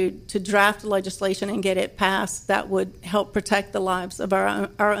to draft legislation and get it passed that would help protect the lives of our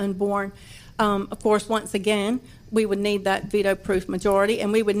unborn. Of course, once again, we would need that veto-proof majority,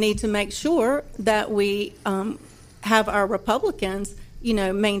 and we would need to make sure that we have our Republicans,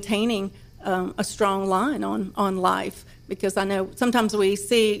 maintaining a strong line on life. Because I know sometimes we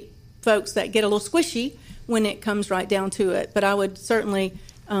see folks that get a little squishy when it comes right down to it. But I would certainly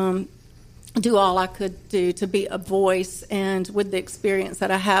do all I could do to be a voice. And with the experience that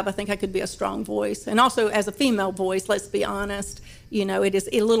I have, I think I could be a strong voice. And also as a female voice, let's be honest, it is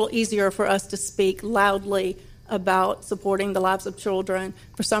a little easier for us to speak loudly about supporting the lives of children.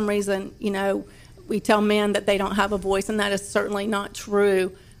 For some reason, we tell men that they don't have a voice, and that is certainly not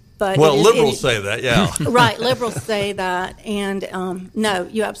true. But liberals say that, yeah. Right, liberals say that. And no,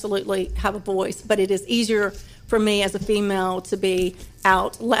 you absolutely have a voice. But it is easier for me as a female to be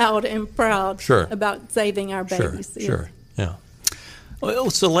out loud and proud about saving our babies. Sure, yeah. Well,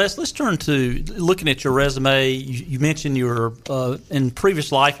 Celeste, let's turn to looking at your resume. You mentioned you were, in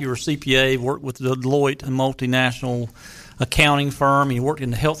previous life, you were a CPA, worked with Deloitte, a multinational accounting firm. You worked in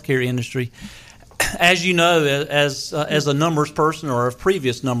the healthcare industry. As you know, as a numbers person or a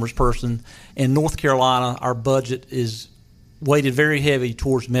previous numbers person, in North Carolina, our budget is weighted very heavy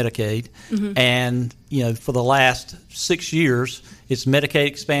towards Medicaid. And, for the last 6 years, it's Medicaid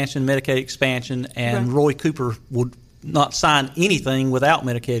expansion, and Right. Roy Cooper would not sign anything without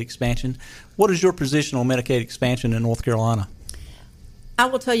Medicaid expansion. What is your position on Medicaid expansion in North Carolina? I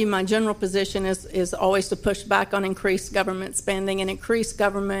will tell you my general position is always to push back on increased government spending and increased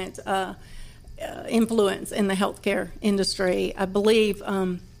government influence in the healthcare industry. I believe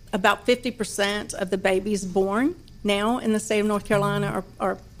about 50% of the babies born now in the state of North Carolina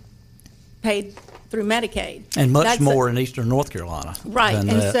are paid through Medicaid. And much more in eastern North Carolina. Right. And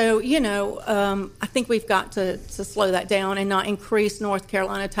that. so, I think we've got to slow that down and not increase North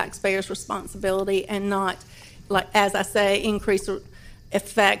Carolina taxpayers' responsibility and not, like as I say, increase the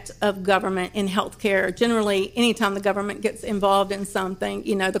effect of government in healthcare. Generally, anytime the government gets involved in something,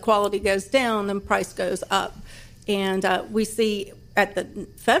 the quality goes down, the price goes up. And we see at the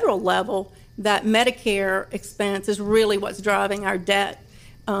federal level that Medicare expense is really what's driving our debt.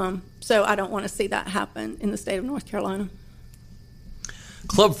 So I don't want to see that happen in the state of North Carolina.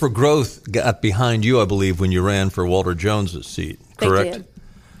 Club for Growth got behind you, I believe, when you ran for Walter Jones's seat, correct? They did.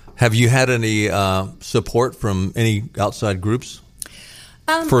 Have you had any support from any outside groups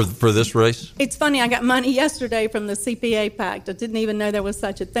for this race? It's funny, I got money yesterday from the CPA Pact. I didn't even know there was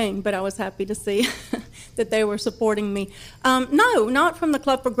such a thing, but I was happy to see that they were supporting me. No, not from the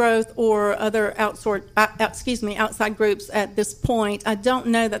Club for Growth or other outside groups at this point. I don't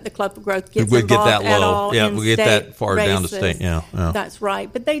know that the Club for Growth gets involved at all. Yeah, in we get that far down to races. state. Yeah. That's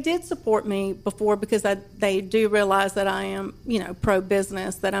right. But they did support me before because they do realize that I am,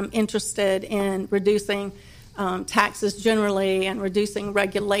 pro-business, that I'm interested in reducing taxes generally and reducing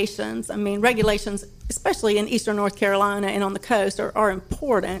regulations. I mean, regulations, especially in eastern North Carolina and on the coast, are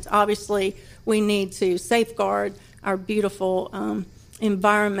important. Obviously, we need to safeguard our beautiful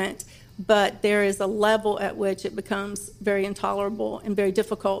environment, but there is a level at which it becomes very intolerable and very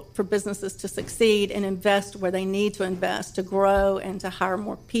difficult for businesses to succeed and invest where they need to invest to grow and to hire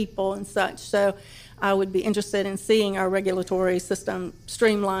more people and such. So I would be interested in seeing our regulatory system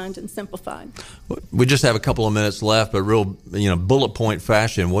streamlined and simplified. We just have a couple of minutes left, but real, bullet point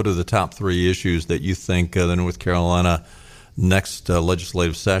fashion, what are the top 3 issues that you think the North Carolina next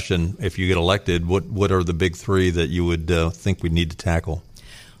legislative session, if you get elected, what are the big 3 that you would think we need to tackle?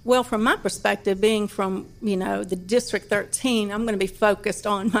 Well, from my perspective, being from, the District 13, I'm going to be focused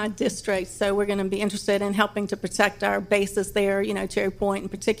on my district. So we're going to be interested in helping to protect our bases there, Cherry Point in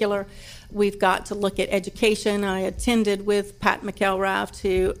particular. We've got to look at education. I attended with Pat McElraft,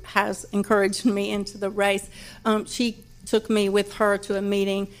 who has encouraged me into the race. She took me with her to a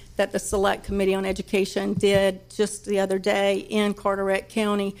meeting that the Select Committee on Education did just the other day in Carteret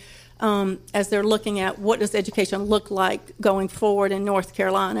County. As they're looking at what does education look like going forward in North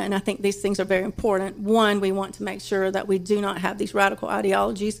Carolina. And I think these things are very important. One, we want to make sure that we do not have these radical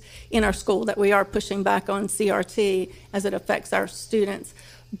ideologies in our school, that we are pushing back on CRT as it affects our students.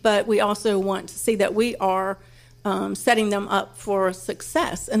 But we also want to see that we are setting them up for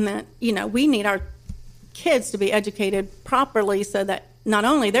success and that, we need our kids to be educated properly so that not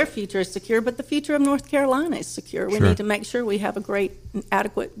only their future is secure, but the future of North Carolina is secure. We need to make sure we have a great and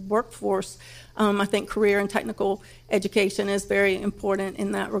adequate workforce. I think career and technical education is very important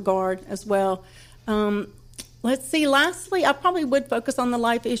in that regard as well. Let's see. Lastly, I probably would focus on the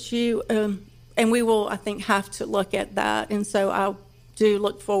life issue, and we will, I think, have to look at that. And so I do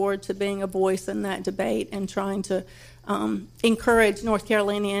look forward to being a voice in that debate and trying to encourage North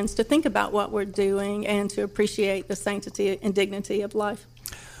Carolinians to think about what we're doing and to appreciate the sanctity and dignity of life.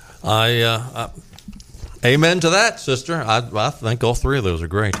 Amen to that, sister. I think all 3 of those are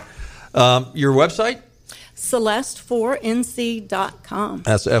great. Your website? Celeste4nc.com.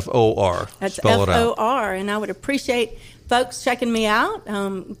 That's F-O-R. That's Spell it out. F-O-R, and I would appreciate folks checking me out.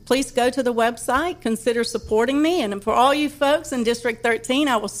 Please go to the website, consider supporting me, and for all you folks in District 13,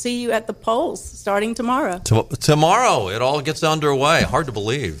 I will see you at the polls starting tomorrow. Tomorrow, it all gets underway. Hard to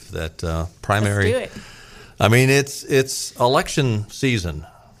believe that primary. Let's do it. I mean, it's election season,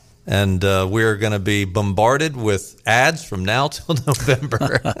 and we're going to be bombarded with ads from now till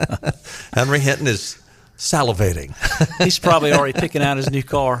November. Henry Hinton is salivating. He's probably already picking out his new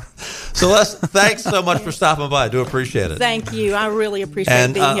car. Celeste, thanks so much for stopping by. I do appreciate it. Thank you. I really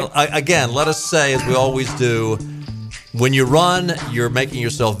appreciate being here. Again, let us say, as we always do, when you run, you're making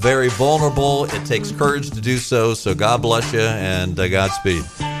yourself very vulnerable. It takes courage to do so. So God bless you and Godspeed.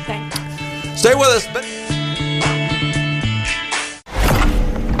 Thank you. Stay with us.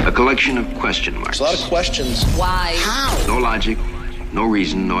 A collection of question marks. There's a lot of questions. Why? How? No logic, no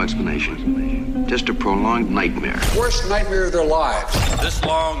reason, no explanation. Just a prolonged nightmare. Worst nightmare of their lives. This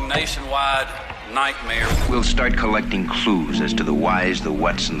long nationwide nightmare. We'll start collecting clues as to the whys, the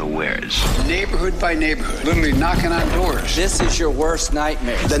whats, and the wheres. Neighborhood by neighborhood. Literally knocking on doors. This is your worst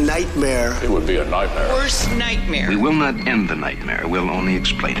nightmare. The nightmare. It would be a nightmare. Worst nightmare. We will not end the nightmare. We'll only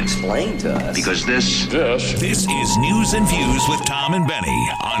explain it. Explain to us. Because this is News and Views with Tom and Benny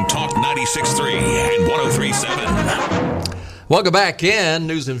on Talk 96.3 and 103.7. Welcome back in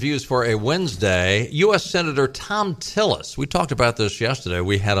News and Views for a Wednesday. U.S. Senator Thom Tillis. We talked about this yesterday.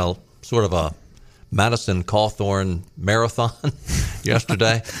 We had a sort of a Madison Cawthorn marathon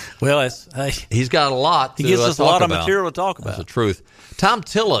yesterday. Well, he's got a lot to He gives us a lot of material to talk about. That's the truth. Thom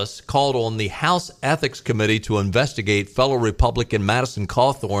Tillis called on the House Ethics Committee to investigate fellow Republican Madison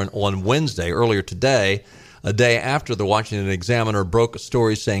Cawthorn on Wednesday, earlier today, a day after the Washington Examiner broke a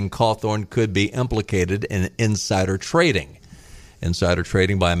story saying Cawthorn could be implicated in insider trading. Insider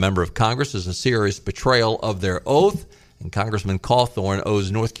trading by a member of Congress is a serious betrayal of their oath, and Congressman Cawthorn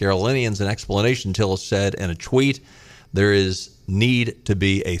owes North Carolinians an explanation, Tillis said in a tweet. There needs to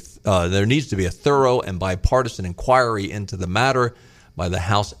be a thorough and bipartisan inquiry into the matter by the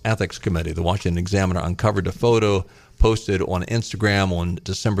House Ethics Committee. The Washington Examiner uncovered a photo posted on Instagram on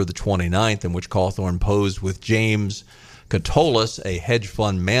December the 29th in which Cawthorn posed with James Katolis, a hedge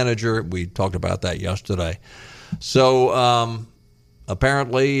fund manager. We talked about that yesterday. So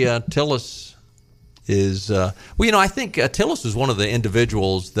apparently Tillis is I think Tillis is one of the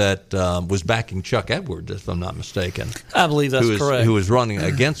individuals that was backing Chuck Edwards, if I'm not mistaken. I believe that's correct. Who was running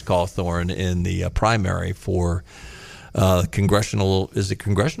against Cawthorn in the primary for congressional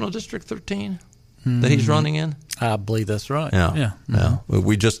District 13 that he's running in? I believe that's right. Yeah.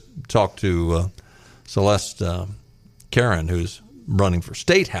 We just talked to Celeste Karen, who's running for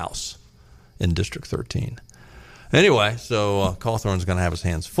State House in District 13. Anyway, so Cawthorn's going to have his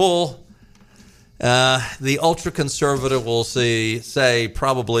hands full. The ultra-conservative will say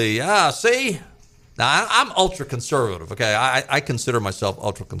probably, see? Now, I'm ultra-conservative, okay? I consider myself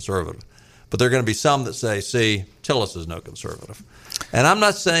ultra-conservative. But there are going to be some that say, see, Tillis is no conservative. And I'm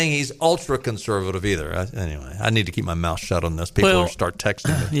not saying he's ultra-conservative either. Anyway, I need to keep my mouth shut on this. People will start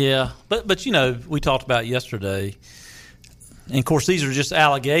texting me. Yeah, but we talked about yesterday, and of course these are just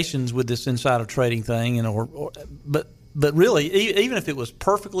allegations with this insider trading thing, but really, even if it was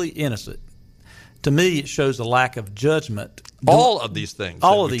perfectly innocent, to me it shows a lack of judgment. All of these things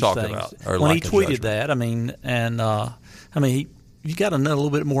all of we these talked things. about are when lack he of tweeted judgment. that, you got to know a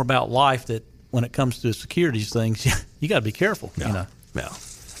little bit more about life, that when it comes to securities things, you got to be careful. Yeah.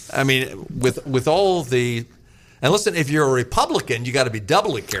 I mean, with all the, and listen, if you're a Republican, you got to be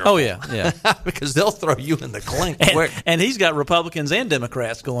doubly careful. Oh yeah, because they'll throw you in the clink quick. And he's got Republicans and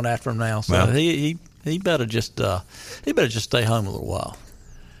Democrats going after him now, so he better just stay home a little while.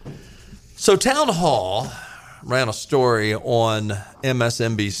 So Town Hall ran a story on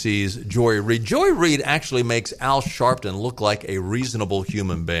MSNBC's Joy Reid. Joy Reid actually makes Al Sharpton look like a reasonable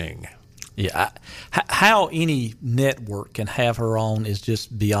human being. Yeah, how any network can have her on is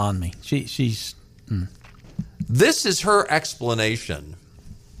just beyond me. She's. This is her explanation,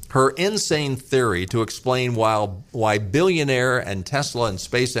 her insane theory to explain why billionaire and Tesla and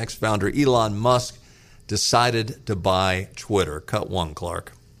SpaceX founder Elon Musk decided to buy Twitter. Cut one,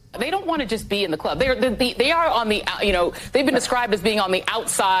 Clark. They don't want to just be in the club. They are on the, they've been described as being on the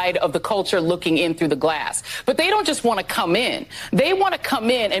outside of the culture looking in through the glass. But they don't just want to come in. They want to come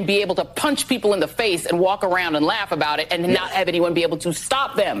in and be able to punch people in the face and walk around and laugh about it and not have anyone be able to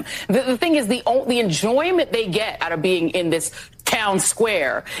stop them. The thing is, the enjoyment they get out of being in this town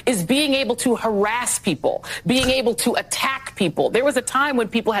square is being able to harass people, being able to attack people. There was a time when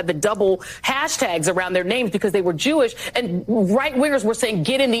people had the double hashtags around their names because they were Jewish, and right-wingers were saying,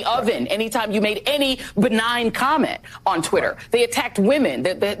 get in the oven anytime you made any benign comment on Twitter. They attacked women.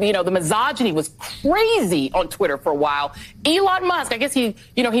 The misogyny was crazy on Twitter for a while. Elon Musk, I guess he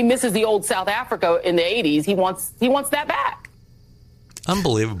misses the old South Africa in the 80s. He wants that back.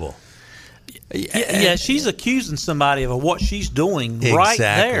 Unbelievable. Yeah, she's accusing somebody of what she's doing right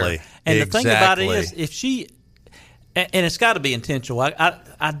there. And the thing about it is, if she, and it's got to be intentional,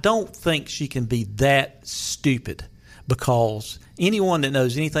 I don't think she can be that stupid, because anyone that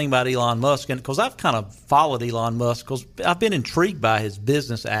knows anything about Elon Musk, and because I've kind of followed Elon Musk because I've been intrigued by his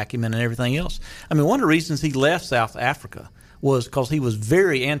business acumen and everything else. I mean, one of the reasons he left South Africa was because he was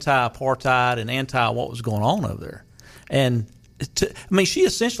very anti-apartheid and anti what was going on over there. And she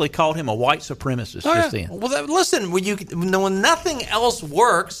essentially called him a white supremacist just then. Well, listen, when nothing else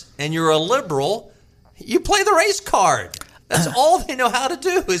works and you're a liberal, you play the race card. That's all they know how to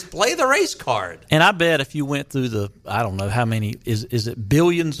do is play the race card. And I bet if you went through I don't know how many, is it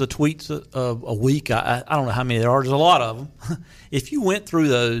billions of tweets a week? I don't know how many there are. There's a lot of them. If you went through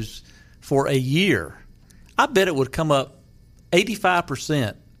those for a year, I bet it would come up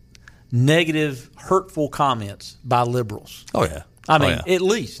 85% negative, hurtful comments by liberals. Oh, yeah. At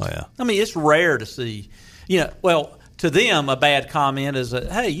least. Oh, yeah. I mean, it's rare to see, to them, a bad comment is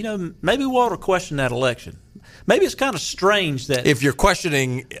hey, maybe we ought to question that election. Maybe it's kind of strange that if you're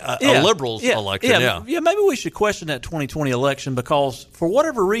questioning a liberal's election, maybe we should question that 2020 election, because for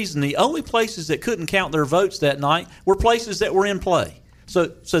whatever reason, the only places that couldn't count their votes that night were places that were in play. So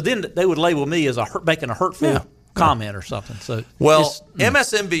then they would label me as making a hurtful comment or something. So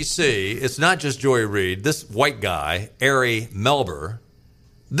MSNBC, it's not just Joy Reid. This white guy, Ari Melber,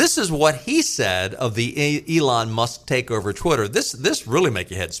 this is what he said of the Elon Musk takeover Twitter. This really make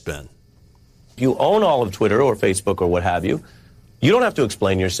your head spin. You own all of Twitter or Facebook or what have you. You don't have to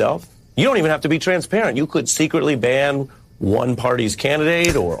explain yourself. You don't even have to be transparent. You could secretly ban one party's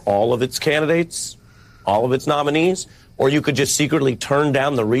candidate or all of its candidates, all of its nominees, or you could just secretly turn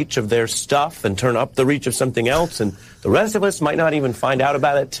down the reach of their stuff and turn up the reach of something else, and the rest of us might not even find out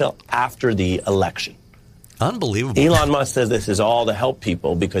about it till after the election. Unbelievable. Elon Musk says this is all to help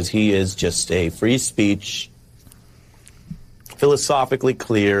people because he is just a free speech, philosophically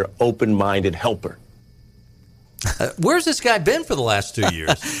clear, open-minded helper. Where's this guy been for the last 2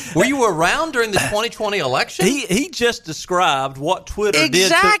 years? Were you around during the 2020 election? He just described what Twitter did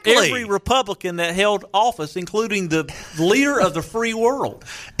to every Republican that held office, including the leader of the free world.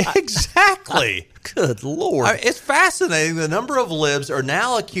 Exactly. Good Lord. It's fascinating. The number of libs are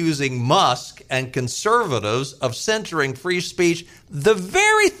now accusing Musk and conservatives of censoring free speech, the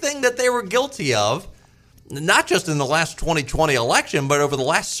very thing that they were guilty of, not just in the last 2020 election, but over the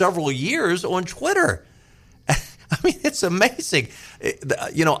last several years on Twitter. I mean, it's amazing.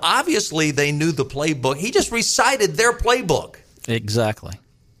 Obviously they knew the playbook. He just recited their playbook. Exactly.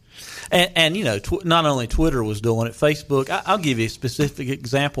 And not only Twitter was doing it, Facebook. I'll give you a specific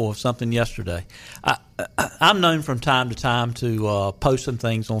example of something yesterday. I'm known from time to time to post some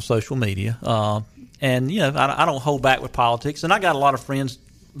things on social media. And I don't hold back with politics. And I got a lot of friends,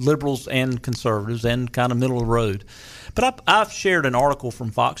 liberals and conservatives, and kind of middle of the road. But I've shared an article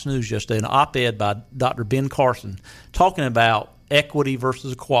from Fox News yesterday, an op-ed by Dr. Ben Carson, talking about equity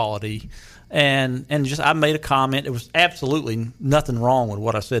versus equality. And just I made a comment. There was absolutely nothing wrong with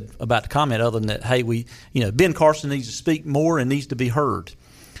what I said about the comment, other than that, hey, Ben Carson needs to speak more and needs to be heard.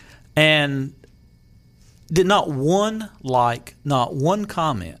 And did not one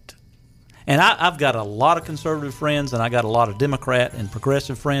comment. And I've got a lot of conservative friends, and I got a lot of Democrat and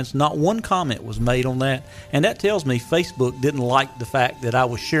progressive friends. Not one comment was made on that. And that tells me Facebook didn't like the fact that I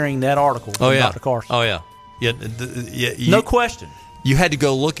was sharing that article from Dr. Carson. Oh, yeah. No question. You had to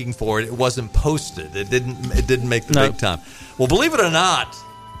go looking for it. It wasn't posted. It didn't make the big time. Well, believe it or not,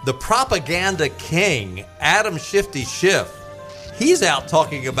 the propaganda king, Adam Shifty Schiff, he's out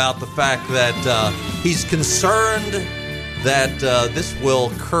talking about the fact that he's concerned that this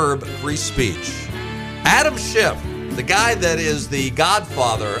will curb free speech. Adam Schiff, the guy that is the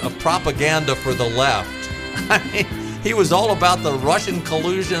godfather of propaganda for the left. I mean, he was all about the Russian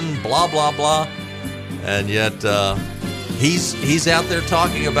collusion, blah, blah, blah. And yet he's out there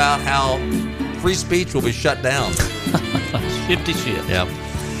talking about how free speech will be shut down. Shifty Schiff. Yeah.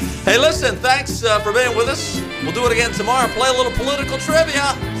 Hey, listen, thanks for being with us. We'll do it again tomorrow. Play a little political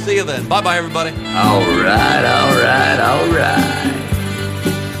trivia. See you then. Bye-bye, everybody. All right.